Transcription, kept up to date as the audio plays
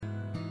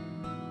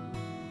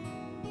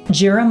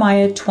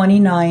Jeremiah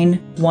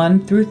 29,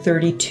 1 through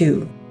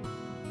 32.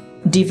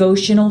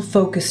 Devotional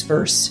Focus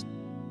Verse.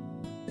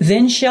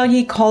 Then shall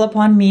ye call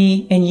upon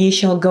me, and ye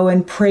shall go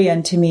and pray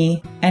unto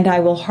me, and I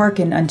will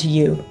hearken unto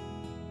you.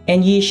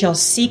 And ye shall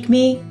seek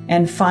me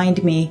and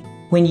find me,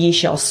 when ye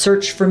shall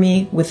search for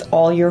me with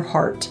all your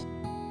heart.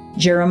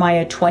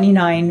 Jeremiah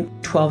 29,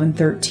 12 and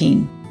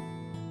 13.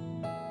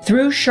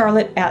 Through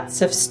Charlotte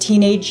Atseff's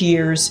teenage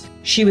years,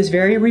 she was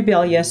very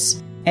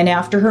rebellious, and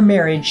after her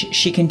marriage,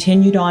 she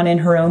continued on in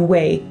her own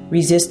way,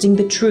 resisting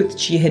the truth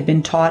she had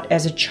been taught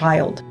as a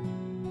child.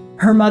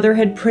 Her mother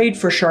had prayed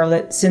for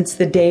Charlotte since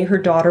the day her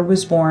daughter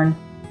was born,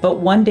 but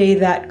one day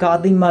that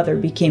godly mother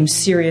became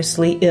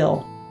seriously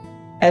ill.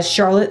 As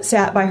Charlotte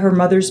sat by her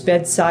mother's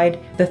bedside,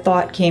 the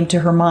thought came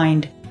to her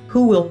mind,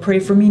 "Who will pray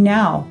for me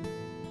now?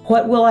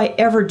 What will I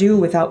ever do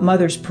without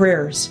Mother's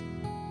prayers?"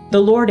 The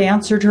Lord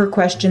answered her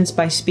questions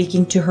by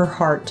speaking to her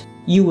heart,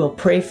 "You will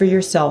pray for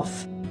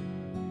yourself."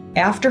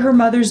 After her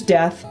mother's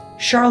death,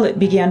 Charlotte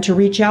began to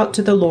reach out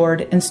to the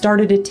Lord and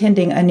started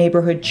attending a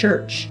neighborhood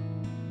church.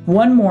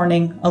 One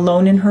morning,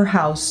 alone in her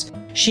house,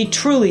 she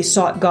truly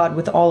sought God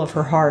with all of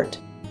her heart.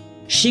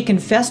 She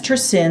confessed her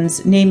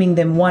sins, naming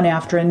them one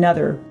after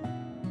another.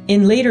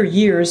 In later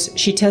years,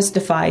 she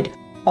testified,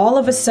 "All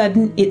of a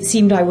sudden, it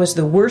seemed I was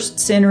the worst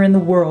sinner in the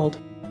world.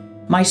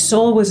 My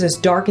soul was as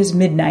dark as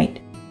midnight.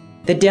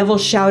 The devil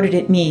shouted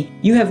at me,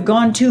 'You have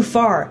gone too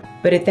far,'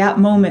 but at that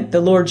moment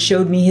the Lord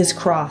showed me his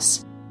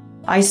cross.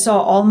 I saw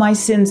all my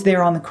sins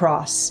there on the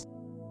cross.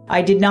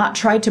 I did not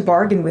try to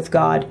bargain with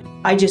God.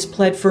 I just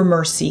pled for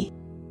mercy.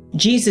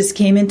 Jesus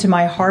came into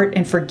my heart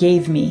and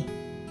forgave me.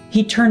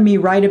 He turned me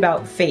right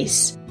about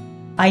face.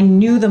 I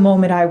knew the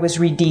moment I was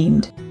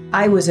redeemed.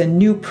 I was a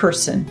new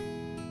person.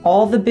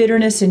 All the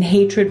bitterness and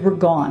hatred were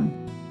gone.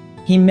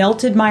 He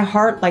melted my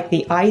heart like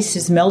the ice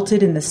is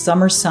melted in the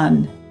summer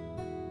sun."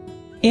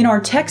 In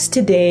our text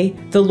today,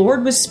 the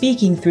Lord was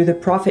speaking through the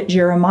prophet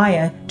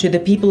Jeremiah to the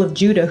people of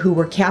Judah who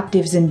were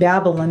captives in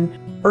Babylon,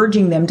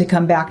 urging them to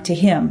come back to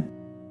him.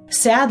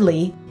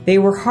 Sadly, they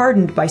were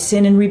hardened by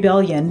sin and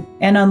rebellion,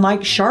 and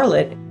unlike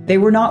Charlotte, they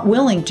were not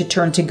willing to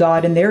turn to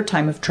God in their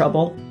time of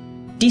trouble.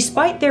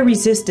 Despite their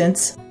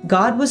resistance,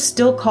 God was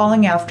still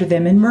calling after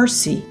them in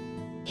mercy.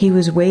 He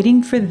was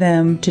waiting for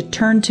them to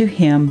turn to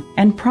him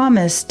and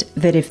promised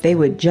that if they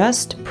would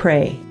just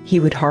pray, he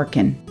would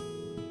hearken.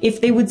 If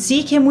they would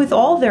seek him with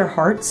all their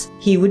hearts,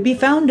 he would be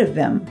found of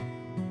them.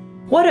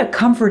 What a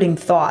comforting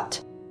thought!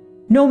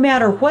 No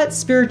matter what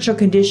spiritual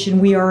condition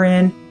we are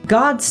in,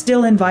 God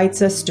still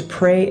invites us to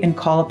pray and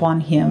call upon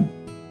him.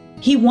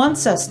 He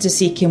wants us to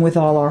seek him with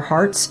all our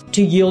hearts,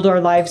 to yield our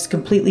lives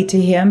completely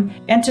to him,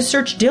 and to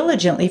search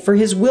diligently for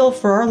his will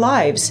for our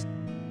lives.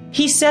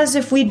 He says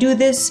if we do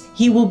this,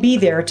 he will be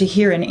there to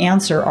hear and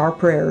answer our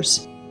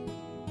prayers.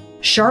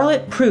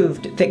 Charlotte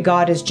proved that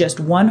God is just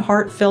one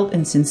heartfelt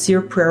and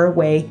sincere prayer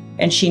away,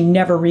 and she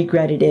never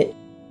regretted it.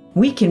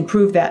 We can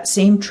prove that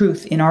same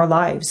truth in our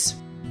lives.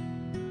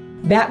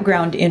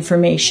 Background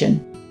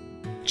information.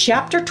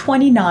 Chapter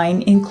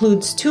 29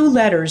 includes 2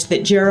 letters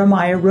that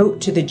Jeremiah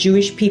wrote to the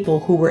Jewish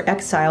people who were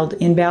exiled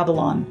in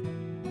Babylon.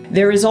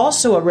 There is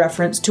also a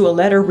reference to a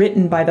letter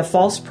written by the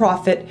false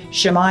prophet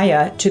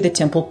Shemaiah to the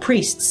temple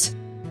priests.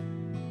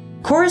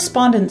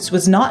 Correspondence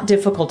was not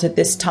difficult at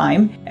this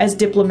time, as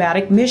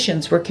diplomatic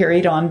missions were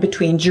carried on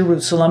between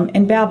Jerusalem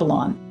and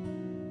Babylon.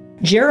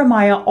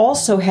 Jeremiah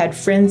also had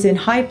friends in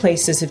high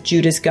places of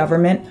Judah's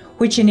government,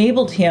 which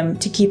enabled him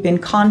to keep in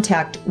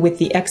contact with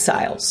the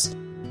exiles.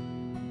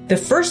 The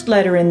first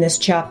letter in this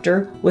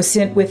chapter was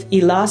sent with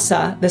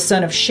Elasah, the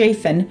son of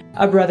Shaphan,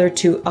 a brother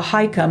to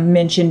Ahikam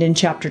mentioned in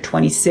chapter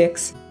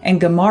 26, and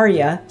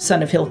Gemariah,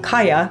 son of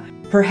Hilkiah,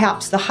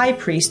 perhaps the high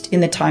priest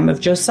in the time of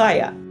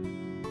Josiah.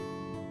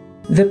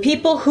 The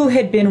people who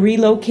had been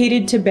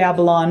relocated to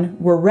Babylon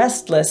were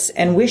restless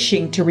and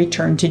wishing to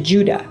return to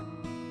Judah.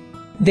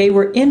 They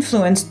were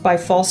influenced by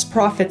false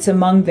prophets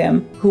among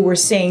them who were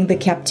saying the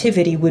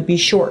captivity would be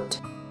short.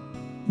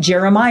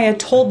 Jeremiah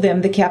told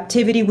them the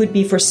captivity would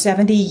be for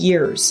 70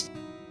 years.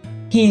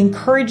 He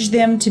encouraged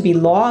them to be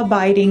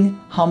law-abiding,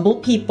 humble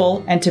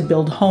people and to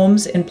build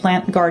homes and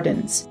plant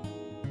gardens.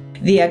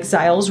 The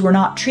exiles were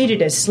not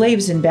treated as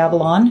slaves in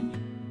Babylon.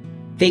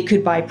 They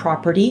could buy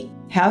property,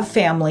 have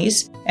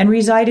families, and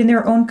reside in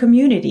their own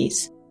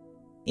communities.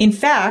 In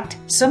fact,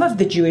 some of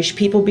the Jewish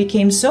people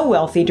became so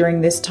wealthy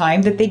during this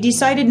time that they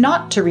decided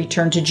not to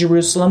return to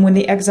Jerusalem when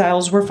the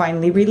exiles were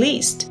finally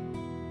released.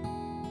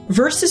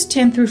 Verses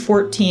 10 through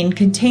 14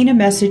 contain a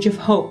message of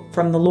hope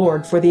from the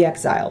Lord for the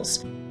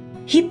exiles.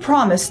 He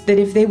promised that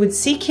if they would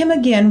seek him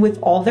again with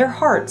all their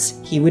hearts,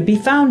 he would be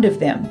found of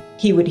them.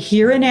 He would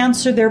hear and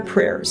answer their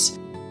prayers.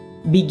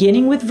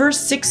 Beginning with verse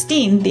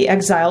 16, the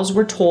exiles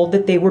were told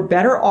that they were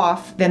better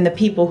off than the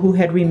people who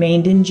had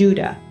remained in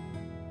Judah.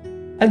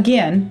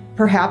 Again,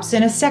 perhaps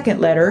in a second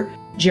letter,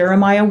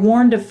 Jeremiah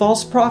warned of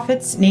false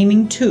prophets,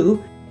 naming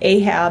 2,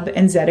 Ahab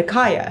and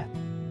Zedekiah.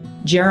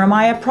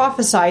 Jeremiah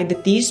prophesied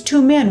that these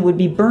 2 men would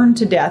be burned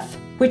to death,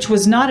 which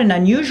was not an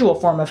unusual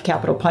form of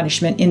capital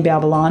punishment in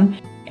Babylon,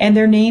 and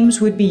their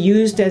names would be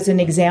used as an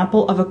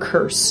example of a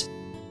curse.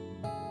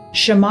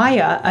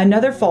 Shemaiah,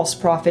 another false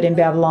prophet in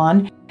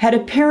Babylon, had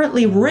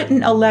apparently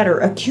written a letter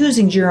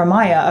accusing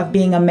Jeremiah of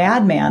being a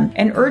madman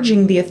and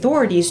urging the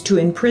authorities to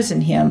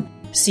imprison him.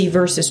 See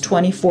verses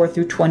 24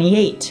 through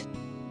 28.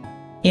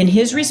 In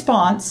his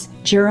response,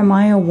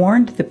 Jeremiah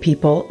warned the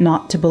people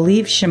not to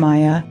believe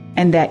Shemaiah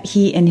and that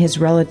he and his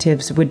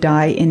relatives would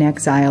die in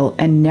exile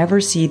and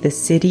never see the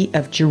city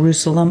of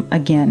Jerusalem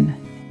again.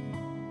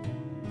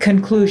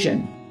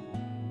 Conclusion.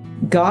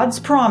 God's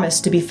promise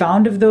to be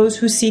found of those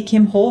who seek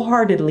him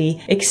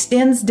wholeheartedly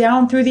extends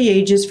down through the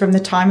ages from the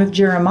time of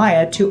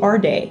Jeremiah to our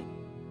day.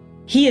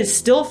 He is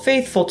still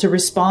faithful to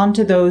respond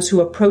to those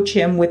who approach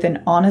him with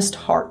an honest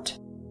heart.